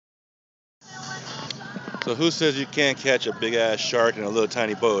So who says you can't catch a big ass shark in a little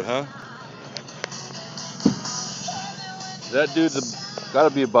tiny boat, huh? That dude's got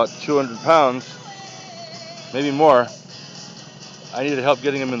to be about 200 pounds, maybe more. I needed help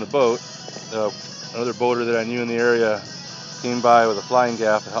getting him in the boat. Another boater that I knew in the area came by with a flying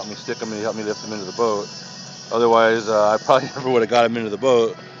gaff and helped me stick him, and he helped me lift him into the boat. Otherwise, I probably never would have got him into the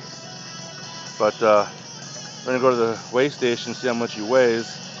boat. But we're going to go to the weigh station and see how much he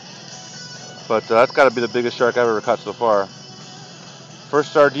weighs. But that's got to be the biggest shark I've ever caught so far.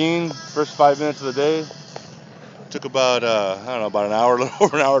 First sardine, first 5 minutes of the day. Took about, I don't know, about an hour, a little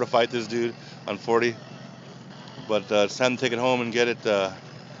over an hour to fight this dude on 40. But it's time to take it home and get it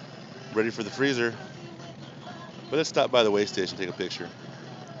ready for the freezer. But let's stop by the weigh station and take a picture.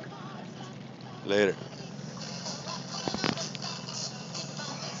 Later.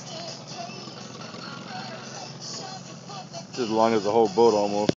 This is as long as the whole boat almost.